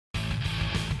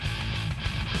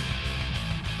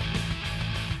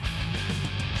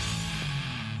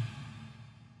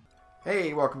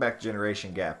Hey, welcome back to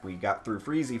Generation Gap. We got through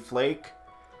Freezy Flake.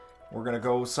 We're gonna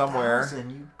go somewhere. 1,000,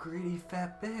 you greedy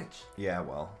fat bitch. Yeah,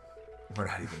 well, we're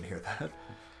not even near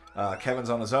that.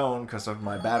 Kevin's on his own because of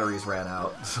my batteries ran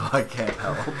out, so I can't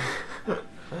help.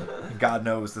 God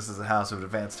knows this is a house of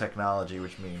advanced technology,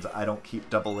 which means I don't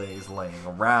keep AA's laying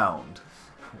around.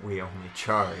 We only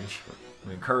charge.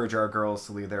 We encourage our girls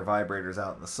to leave their vibrators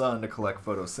out in the sun to collect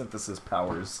photosynthesis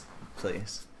powers.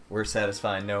 Please. We're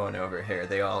satisfying no one over here.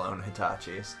 They all own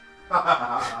Hitachis.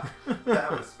 That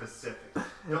was specific.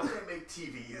 Don't they make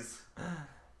TVs?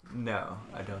 No,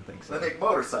 I don't think so. They make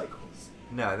motorcycles.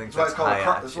 No, I think That's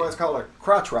that's why it's called a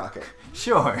crotch rocket.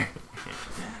 Sure.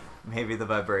 Maybe the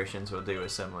vibrations will do a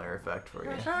similar effect for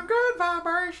you. Some good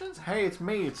vibrations. Hey, it's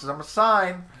me. I'm a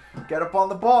sign. Get up on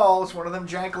the ball. It's one of them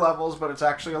jank levels, but it's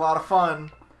actually a lot of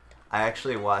fun. I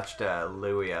actually watched a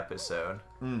Louis episode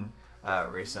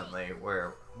recently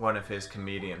where one of his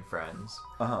comedian friends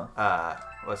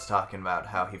was talking about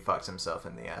how he fucks himself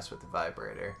in the ass with the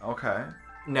vibrator. Okay.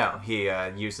 No, he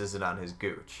uses it on his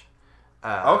gooch.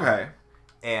 Okay.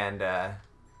 And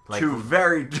like, two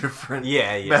very different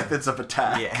methods of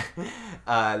attack.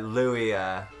 Yeah. Louis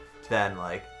then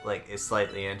like is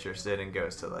slightly interested and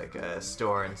goes to like a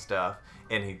store and stuff,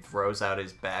 and he throws out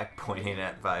his back pointing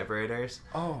at vibrators.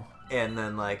 Oh. And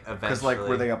then like eventually, because like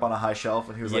were they up on a high shelf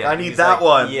and he was like, I need that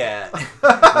one. Yeah. He's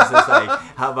just like,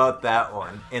 how about that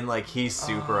one? And like he's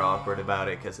super awkward about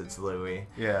it because it's Louis.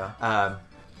 Yeah.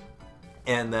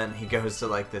 And then he goes to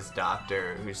like this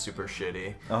doctor who's super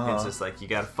shitty. And it's just like, you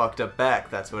got a fucked up back.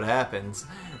 That's what happens.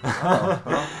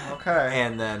 Okay.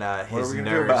 And then his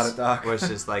nurse was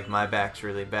just like, my back's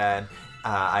really bad.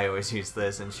 I always use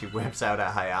this, and she whips out a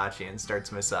Hayachi and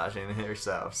starts massaging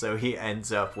herself. So he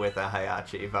ends up with a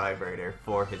Hayachi vibrator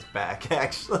for his back,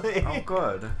 actually. Oh,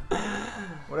 good.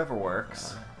 Whatever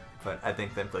works. But I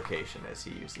think the implication is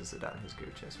he uses it on his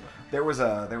gooch as well. There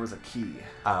was a key.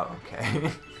 Oh,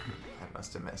 okay. I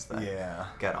must have missed that. Yeah.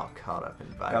 Got all caught up in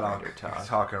vibrator talk.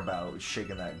 Talking about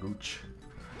shaking that gooch.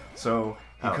 So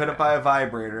he couldn't buy a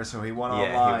vibrator, so he went online.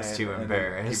 Yeah, he was too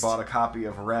embarrassed. He bought a copy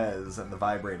of Rez and the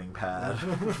vibrating pad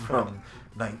from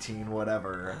 19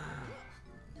 whatever.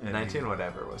 And 19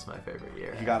 whatever was my favorite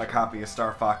year. He got a copy of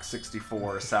Star Fox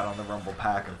 64, sat on the Rumble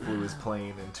Pack, and flew his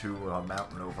plane into a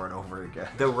mountain over and over again.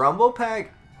 The Rumble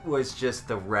Pack was just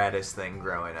the raddest thing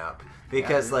growing up.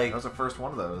 Because, like... that was the first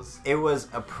one of those. It was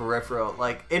a peripheral...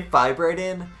 Like, it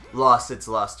vibrated, lost its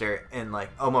luster, and, like,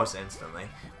 almost instantly.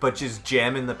 But just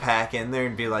jamming the pack in there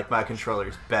and be like, my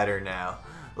controller's better now.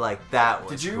 Like, that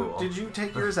was cool. Did you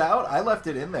take yours out? I left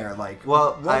it in there, like...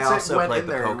 Well, once I also it went played in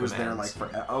the there, Pokemon. It was there, like,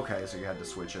 for... Okay, so you had to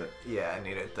switch it. Yeah, I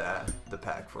needed the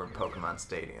pack for Pokemon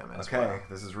Stadium as well. well. Okay,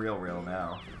 this is real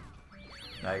now.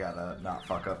 Now you gotta not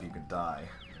fuck up, you can die.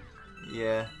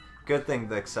 Yeah. Good thing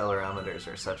the accelerometers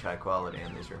are such high quality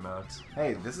in these remotes.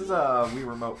 Hey, this is a Wii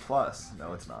Remote Plus.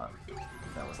 No, it's not.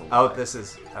 That was a lie. Oh, this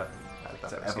is... I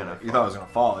thought it was gonna fall. You thought it was gonna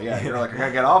fall, yeah. You're like, I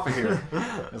gotta get off of here.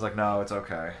 It's like, no, it's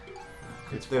okay.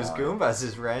 It's Those fine. Goombas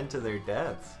just ran to their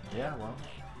deaths. Yeah, well,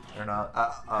 they're not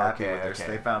happy with this.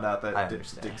 They found out that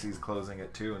Dixie's closing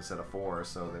at 2 instead of 4,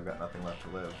 so they've got nothing left to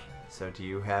live. So do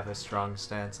you have a strong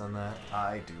stance on that?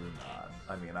 I do not.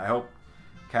 I mean, I hope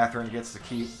Catherine gets to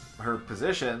keep her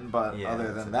position, but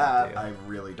other than that, I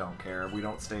really don't care. We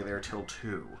don't stay there till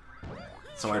 2.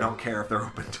 So I don't care if they're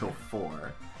open till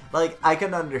 4. Like, I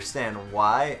can understand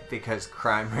why, because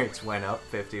crime rates went up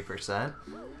 50%.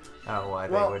 Why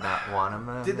they would not want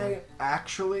them. Did they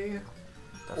actually?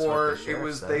 Or it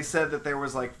was they said that there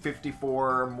was like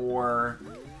 54 more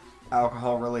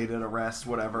alcohol-related arrests,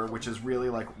 whatever, which is really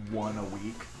like 1 a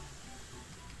week.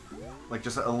 Like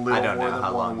just a little more than 1 a week. I don't know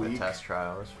how long the test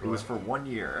trial was for. It was for 1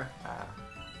 year.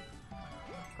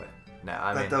 But no,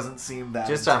 I mean, that doesn't seem that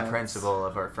just intense. on principle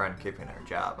of our friend keeping her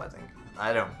job. I think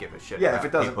I don't give a shit if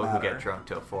it doesn't people matter. who get drunk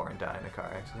till 4 and die in a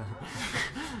car accident.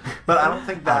 But I don't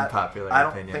think that unpopular I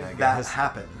don't opinion. think I guess that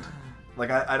happened. Like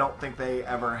I don't think they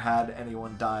ever had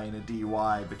anyone die in a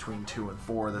DUI between 2 and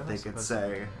 4 that they could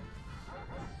say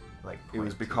like it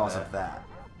was because of that.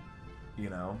 You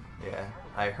know? Yeah,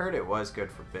 I heard it was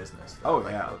good for business. Though. Oh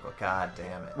yeah. God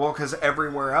damn it. Well, because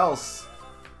everywhere else.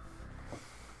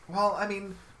 Well, I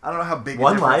mean, I don't know how big.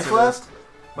 One life left.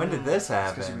 When did this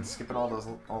happen? Because you've been skipping all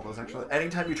those extra.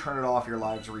 Anytime you turn it off, your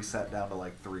lives reset down to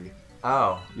like 3.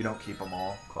 Oh. You don't keep them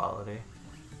all. Quality.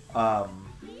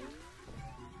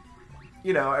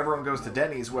 You know, everyone goes to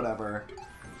Denny's, whatever,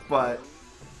 but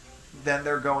then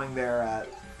they're going there at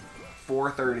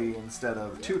 4:30 instead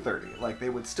of 2:30. Like, they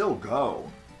would still go.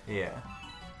 Yeah.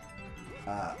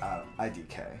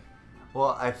 IDK.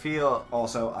 Well, I feel...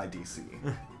 Also, IDC.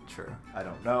 True. I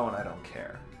don't know and I don't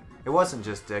care. It wasn't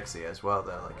just Dixie as well,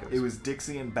 though. Like it was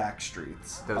Dixie and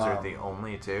Backstreets. Those are the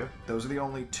only two? Those are the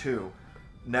only two.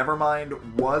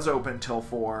 Nevermind was open till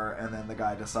 4, and then the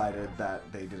guy decided that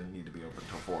they didn't need to be open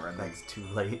till 4, and that's too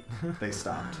late. They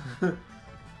stopped. Who's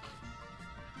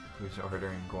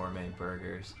ordering gourmet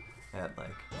burgers at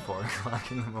like 4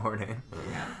 o'clock in the morning?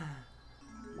 Yeah.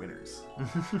 Winners.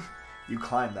 You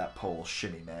climbed that pole,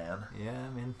 shitty man. Yeah, I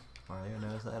mean, Mario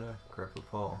knows how to grip a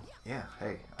pole. Yeah,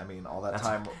 hey, I mean, all that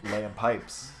time laying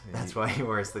pipes. That's why he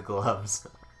wears the gloves.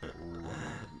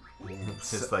 It's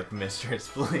just like Mistress,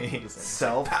 please.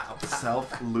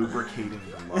 Self-lubricating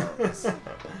gloves.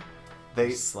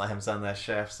 He slams on that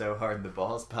shaft so hard the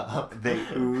balls pop. They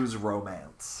ooze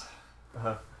romance.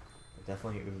 They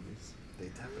definitely ooze. They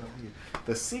definitely ooze.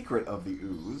 The secret of the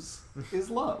ooze is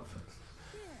love.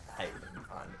 Ivan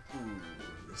on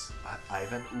ooze.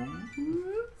 Ivan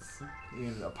ooze? You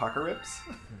mean Apocalypse?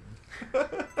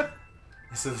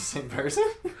 Is it the same person?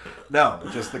 No,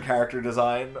 just the character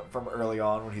design from early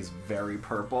on when he's very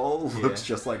purple looks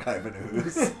just like Ivan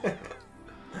Ooze. Baby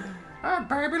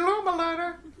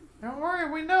Lumalator. Don't worry,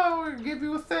 we know. We'll give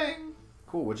you a thing.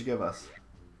 Cool, what'd you give us?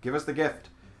 Give us the gift.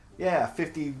 Yeah,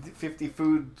 50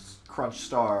 food crunch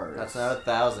stars. That's not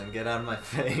 1,000. Get out of my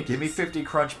face. Give me 50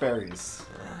 crunch berries.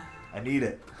 I need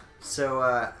it. So,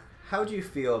 how do you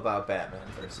feel about Batman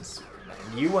versus Superman?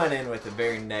 You went in with a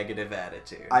very negative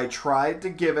attitude. I tried to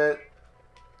give it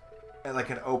like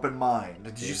an open mind.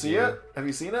 Did you see it? Have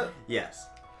you seen it? Yes.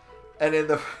 And in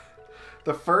the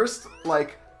first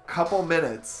like couple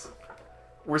minutes,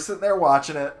 we're sitting there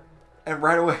watching it, and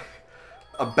right away,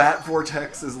 a bat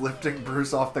vortex is lifting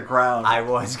Bruce off the ground. I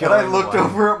was going. And I looked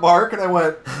over at Mark and I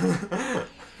went, I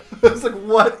was like,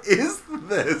 "What is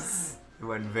this?" It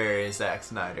went very Zack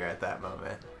Snyder at that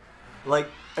moment. Like,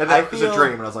 and that was a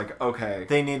dream, and I was like, okay.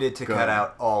 They needed to cut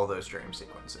out all those dream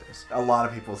sequences. A lot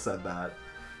of people said that.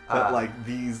 But, like,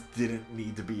 these didn't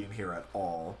need to be in here at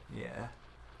all. Yeah.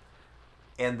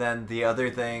 And then the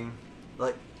other thing,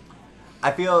 like,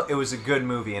 I feel it was a good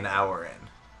movie an hour in.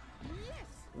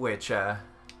 Which,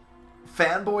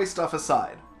 fanboy stuff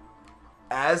aside,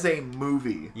 as a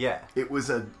movie, yeah, it was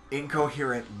an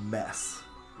incoherent mess.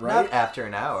 Right? Not after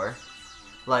an hour.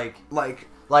 Like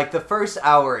the first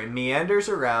hour, it meanders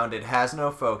around, it has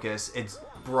no focus, it's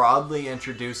broadly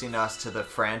introducing us to the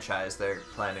franchise they're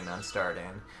planning on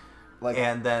starting.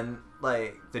 And then,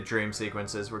 like, the dream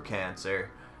sequences were cancer.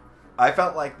 I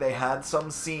felt like they had some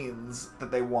scenes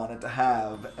that they wanted to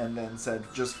have, and then said,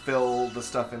 just fill the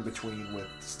stuff in between with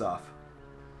stuff.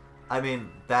 I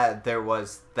mean, there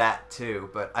was that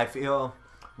too, but I feel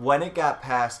when it got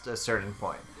past a certain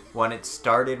point, when it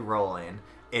started rolling,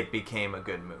 it became a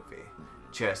good movie.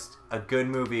 Just a good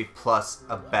movie plus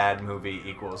a bad movie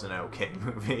equals an okay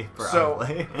movie,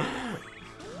 probably. So,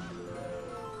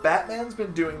 Batman's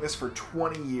been doing this for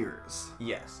 20 years.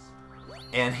 Yes.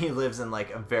 And he lives in,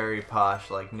 like, a very posh,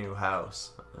 like, new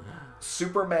house.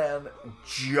 Superman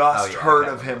just heard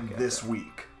of him this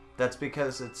week. That's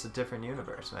because it's a different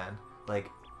universe, man.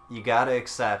 Like, you gotta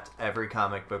accept every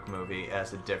comic book movie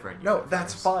as a different universe. No,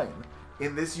 that's fine.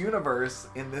 In this universe,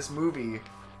 in this movie,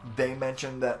 they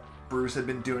mentioned that Bruce had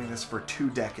been doing this for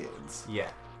 2 decades. Yeah.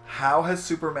 How has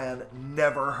Superman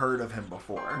never heard of him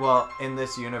before? Well, in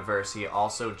this universe, he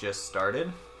also just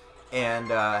started,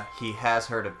 and he has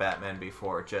heard of Batman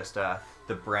before, just the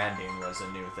branding was a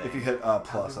new thing. If you hit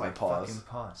plus on pause.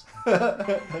 Pause?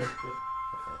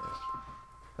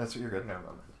 That's what you're good. No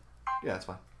moment. Yeah, that's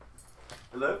fine.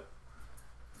 Hello?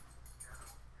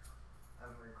 I'm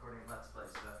recording Let's Play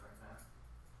stuff right now.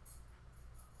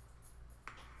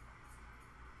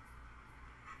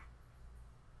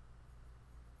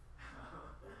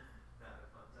 Not a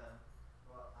fun time.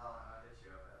 Well, I'll hit you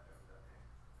up after I'm done here.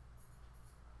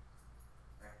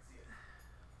 I can see it.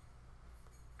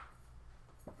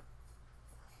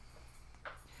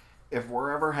 it. If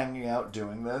we're ever hanging out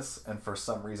doing this, and for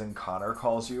some reason Connor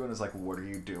calls you and is like, "What are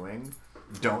you doing?"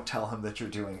 Don't tell him that you're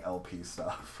doing LP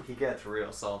stuff. He gets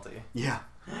real salty. Yeah.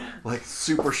 Like,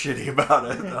 super shitty about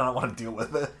it. I don't want to deal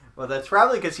with it. Well, that's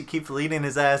probably because you keep leading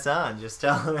his ass on. Just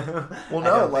tell him, well,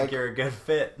 no, I don't think you're a good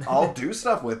fit. I'll do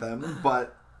stuff with him,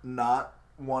 but not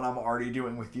one I'm already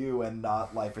doing with you, and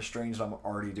not Life is Strange I'm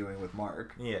already doing with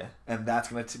Mark. Yeah. And that's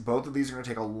going to... both of these are going to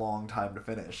take a long time to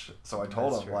finish. So I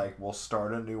told him, like, we'll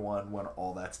start a new one when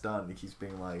all that's done. He keeps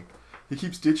being like... He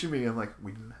keeps ditching me. I'm like,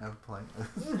 we didn't have plans.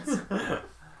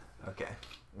 Okay.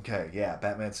 Okay, yeah.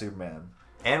 Batman, Superman.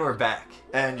 And we're back.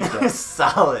 And you're done.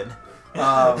 Solid.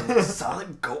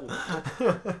 Solid gold.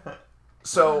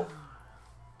 So,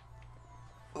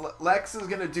 Lex is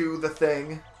going to do the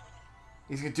thing.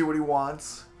 He's going to do what he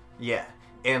wants. Yeah.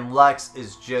 And Lex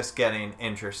is just getting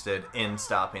interested in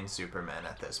stopping Superman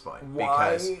at this point.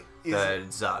 Because the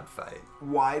Zod fight.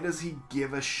 Why does he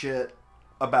give a shit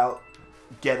about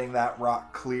getting that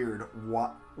rock cleared?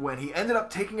 When he ended up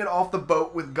taking it off the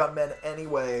boat with gunmen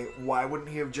anyway, why wouldn't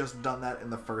he have just done that in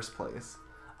the first place?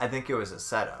 I think it was a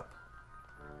setup.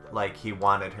 Like, he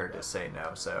wanted her to say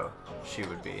no, so she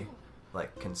would be,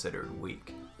 like, considered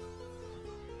weak.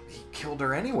 He killed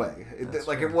her anyway.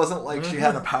 It wasn't like she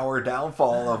had a power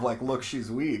downfall of, like, look, she's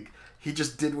weak. He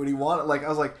just did what he wanted. Like, I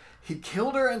was like, he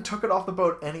killed her and took it off the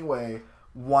boat anyway.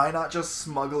 Why not just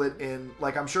smuggle it in?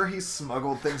 Like, I'm sure he's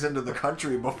smuggled things into the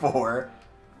country before.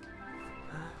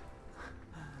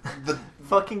 The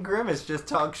fucking Grimace just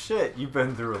talks shit. You've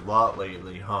been through a lot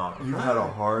lately, huh? You've had a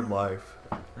hard life.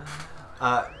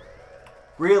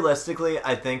 Realistically,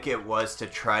 I think it was to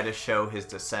try to show his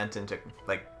descent into,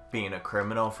 like, being a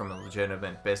criminal from a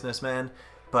legitimate businessman.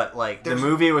 But, like, the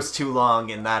movie was too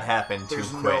long and that happened too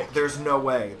quick. There's no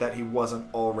way that he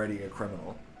wasn't already a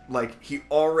criminal. Like, he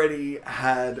already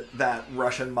had that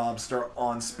Russian mobster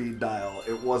on speed dial.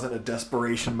 It wasn't a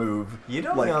desperation move. You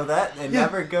don't know that. It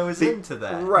never goes into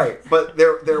that. Right. But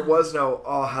there was no,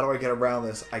 oh, how do I get around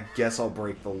this? I guess I'll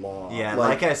break the law. Yeah,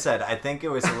 like I said, I think it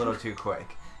was a little too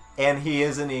quick. And he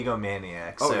is an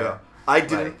egomaniac, so... Oh, yeah.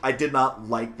 I did not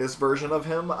like this version of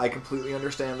him. I completely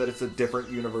understand that it's a different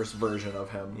universe version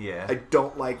of him. Yeah. I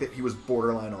don't like that he was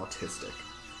borderline autistic.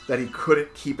 That he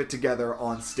couldn't keep it together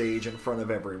on stage in front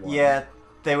of everyone. Yeah,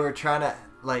 they were trying to,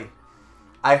 like...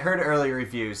 I heard early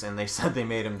reviews, and they said they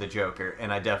made him the Joker,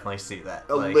 and I definitely see that.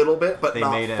 A little bit, but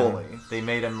not fully. They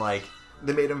made him, like...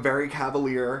 They made him very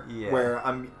cavalier, where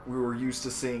we were used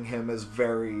to seeing him as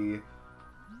very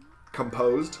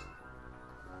composed,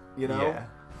 you know? Yeah.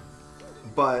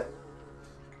 But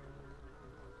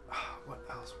what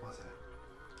else was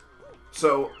it?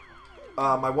 So,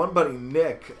 my one buddy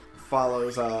Nick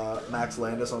follows Max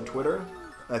Landis on Twitter.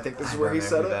 I think this is where he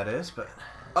said it. That is, but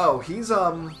oh, he's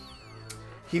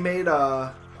he made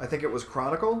I think it was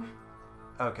Chronicle.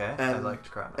 Okay, I liked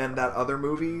Chronicle. And that other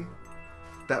movie,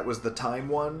 that was the time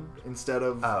one instead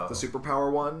of the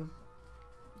superpower one.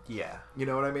 Yeah, you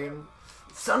know what I mean.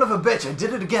 Son of a bitch, I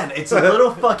did it again. It's a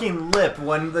little fucking lip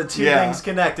when the two things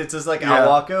connect. It's just like, I'll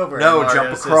walk over. No,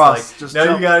 jump across. Just no,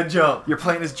 jump. You gotta jump. You're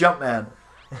playing as Jumpman.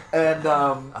 And,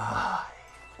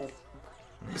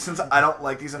 since I don't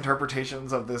like these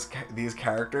interpretations of these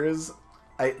characters,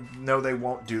 I know they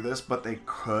won't do this, but they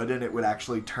could, and it would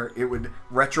actually it would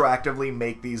retroactively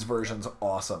make these versions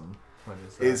awesome. What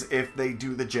is that? Is if they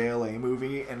do the JLA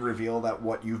movie and reveal that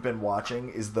what you've been watching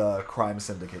is the Crime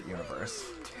Syndicate universe.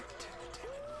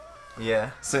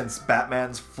 Yeah. Since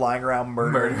Batman's flying around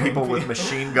murdering people with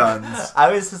machine guns.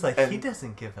 I was just like, he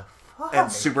doesn't give a fuck.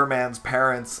 And Superman's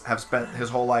parents have spent his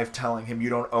whole life telling him you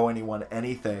don't owe anyone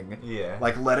anything. Yeah.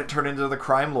 Like, let it turn into the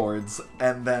Crime Lords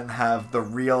and then have the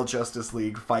real Justice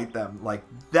League fight them. Like,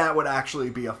 that would actually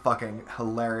be a fucking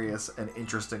hilarious and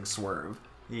interesting swerve.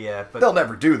 Yeah, but... They'll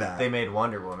never do that. They made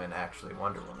Wonder Woman actually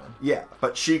Wonder Woman. Yeah,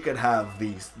 but she could have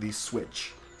the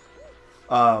switch.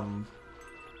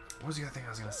 What was the other thing I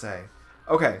was going to say?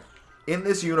 Okay, in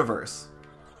this universe,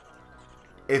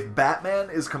 if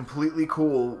Batman is completely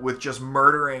cool with just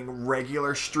murdering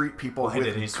regular street people with guns...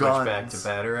 Why did he switch back to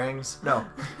batarangs? No.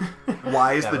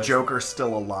 Why is the Joker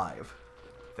still alive?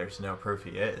 There's no proof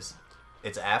he is.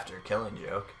 It's after Killing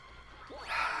Joke.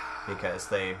 Because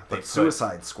they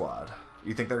Suicide Squad.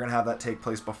 You think they're going to have that take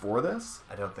place before this?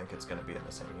 I don't think it's going to be in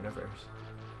the same universe.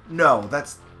 No,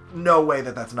 that's... No way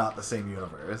that's not the same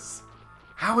universe.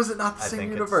 How is it not the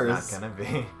same universe? It's not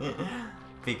gonna be.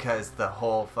 Because the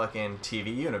whole fucking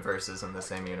TV universe is in the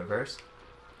same universe.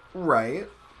 Right.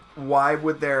 Why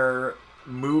would their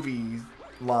movie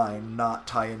line not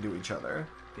tie into each other?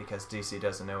 Because DC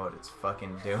doesn't know what it's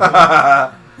fucking doing.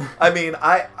 I mean,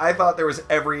 I thought there was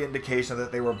every indication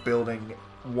that they were building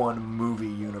one movie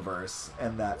universe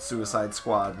and that Suicide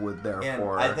Squad would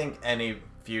therefore... And I think any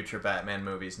future Batman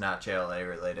movies not JLA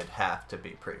related have to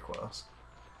be prequels.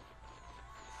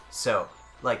 So,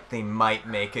 like, they might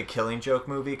make a Killing Joke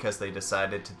movie because they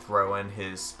decided to throw in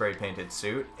his spray-painted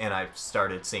suit, and I've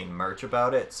started seeing merch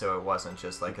about it, so it wasn't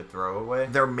just, like, a throwaway.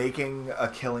 They're making a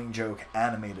Killing Joke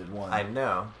animated one. I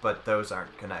know, but those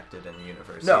aren't connected in the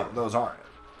universe No, either. Those aren't.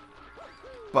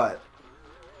 But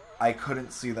I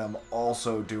couldn't see them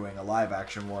also doing a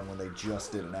live-action one when they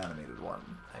just did an animated one.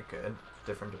 I could.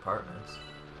 Different departments.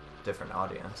 Different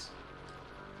audience.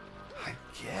 I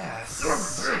guess.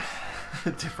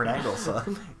 Different angle,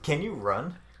 son. Can you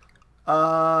run?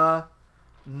 No.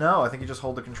 I think you just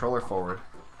hold the controller forward.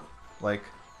 Like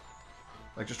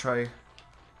just try,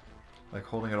 like,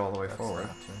 holding it all the way forward.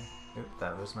 Oop,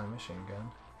 that was my machine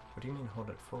gun. What do you mean hold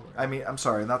it forward? I mean, I'm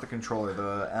sorry, not the controller,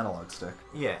 the analog stick.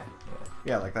 Yeah.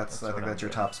 Yeah, like I think that's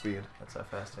your top speed. That's how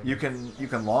fast I You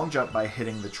can long jump by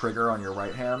hitting the trigger on your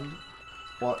right hand,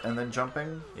 and then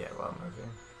jumping. Yeah, while moving.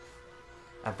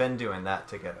 I've been doing that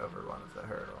to get over one of the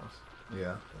hurdles.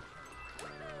 Yeah.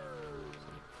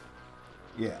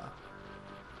 Yeah.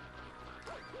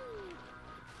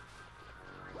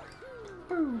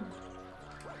 Boom.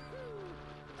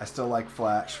 I still like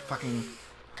Flash. Fucking.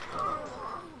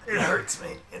 It hurts me.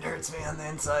 It hurts me on the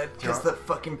inside because the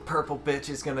fucking purple bitch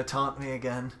is gonna taunt me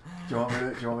again. Do you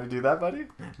want me to do that, buddy?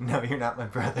 No, you're not my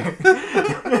brother.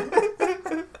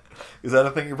 Is that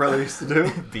a thing your brother used to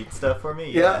do? Beat stuff for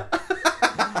me? Yeah.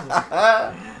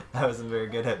 I wasn't very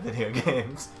good at video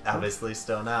games. Obviously,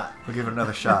 still not. We'll give it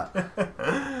another shot.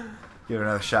 Give it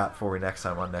another shot before we next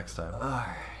time.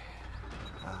 Alright.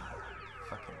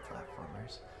 Fucking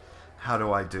platformers. How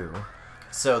do I do?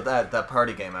 So that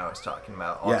party game I was talking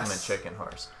about, Ultimate Chicken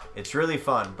Horse. It's really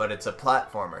fun, but it's a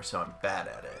platformer, so I'm bad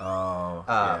at it. Oh,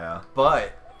 yeah.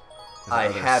 But I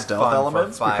had stealth fun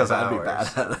elements for 5 because hours. I'd be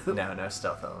bad at it. No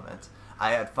stealth elements.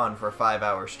 I had fun for 5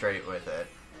 hours straight with it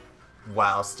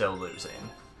while still losing.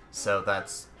 So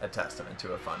that's a testament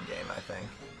to a fun game, I think.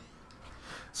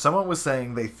 Someone was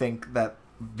saying they think that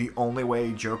the only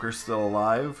way Joker's still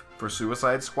alive for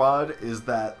Suicide Squad is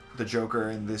that the Joker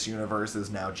in this universe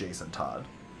is now Jason Todd.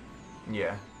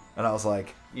 Yeah. And I was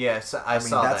like... Yes, I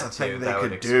saw that's that a thing too. they That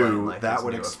could would explain, do. like, That his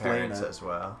would new explain it as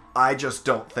well. I just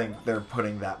don't think they're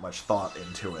putting that much thought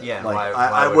into it. Yeah, like, why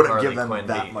I would wouldn't Harley give them Quinn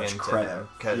that be much into credit. him?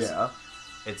 'Cause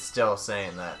it's still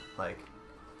saying that, like,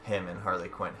 him and Harley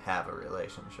Quinn have a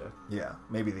relationship. Yeah,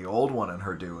 maybe the old one and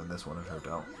her do, and this one and her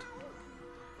don't.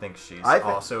 Think she's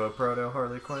also a proto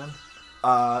Harley Quinn?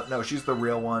 No, she's the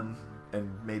real one,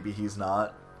 and maybe he's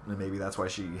not, and maybe that's why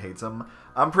she hates him.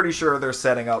 I'm pretty sure they're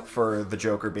setting up for the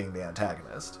Joker being the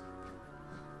antagonist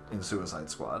in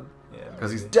Suicide Squad. Yeah,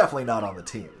 because he's definitely not on the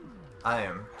team. I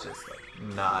am just like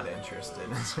not interested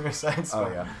in Suicide Squad.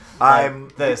 Oh yeah,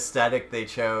 like, the aesthetic they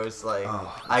chose. Like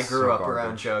I grew so up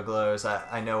around juggalos.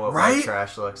 I know what right? white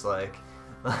trash looks like.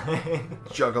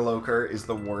 Juggaloker is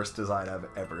the worst design I've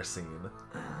ever seen.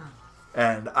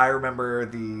 And I remember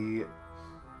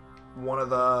one of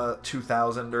the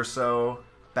 2000 or so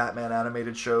Batman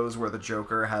animated shows where the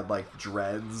Joker had like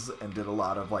dreads and did a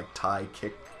lot of like tie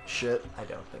kick shit. I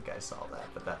don't think I saw that,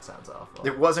 but that sounds awful.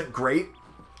 It wasn't great,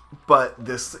 but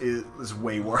this is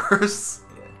way worse.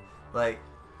 Yeah. Like,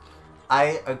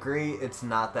 I agree it's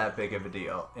not that big of a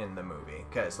deal in the movie,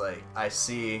 because like I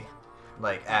see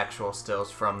like actual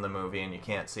stills from the movie and you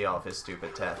can't see all of his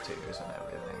stupid tattoos and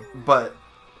everything. But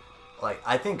like,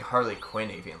 I think Harley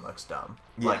Quinn even looks dumb.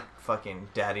 Yeah. Like, fucking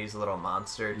Daddy's Little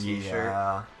Monster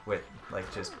t-shirt with,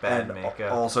 like, just bad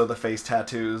makeup. Also the face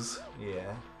tattoos.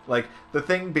 Yeah. Like, the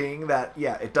thing being that,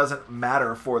 yeah, it doesn't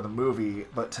matter for the movie,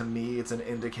 but to me it's an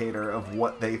indicator of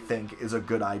what they think is a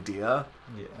good idea.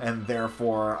 Yeah. And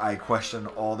therefore, I question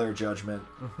all their judgment,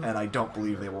 and I don't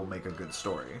believe they will make a good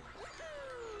story.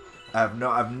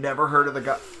 I've never heard of the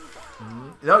guy...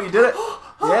 No, you did it.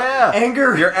 Yeah.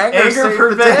 Your anger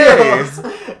prevails.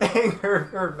 Anger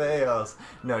prevails.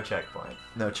 No checkpoint.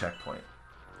 No checkpoint.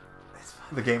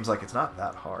 The game's like, it's not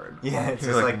that hard. Yeah, it's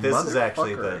just like this is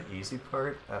actually the easy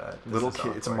part. Little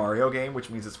kid. It's a Mario game, which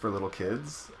means it's for little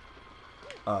kids.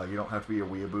 You don't have to be a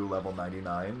weeaboo level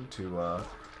 99 to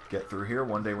get through here.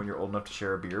 One day when you're old enough to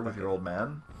share a beer with your old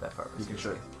man, that part was you can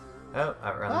show. Oh,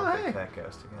 I ran the big fat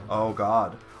ghost again. Oh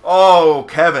God. Oh,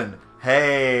 Kevin.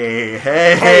 Hey,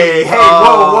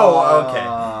 whoa, okay.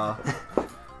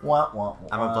 Wah, wah, wah.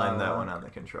 I'm gonna blame that one on the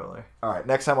controller. Alright,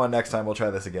 next time we'll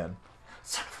try this again.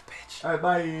 Son of a bitch. Alright,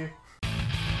 bye.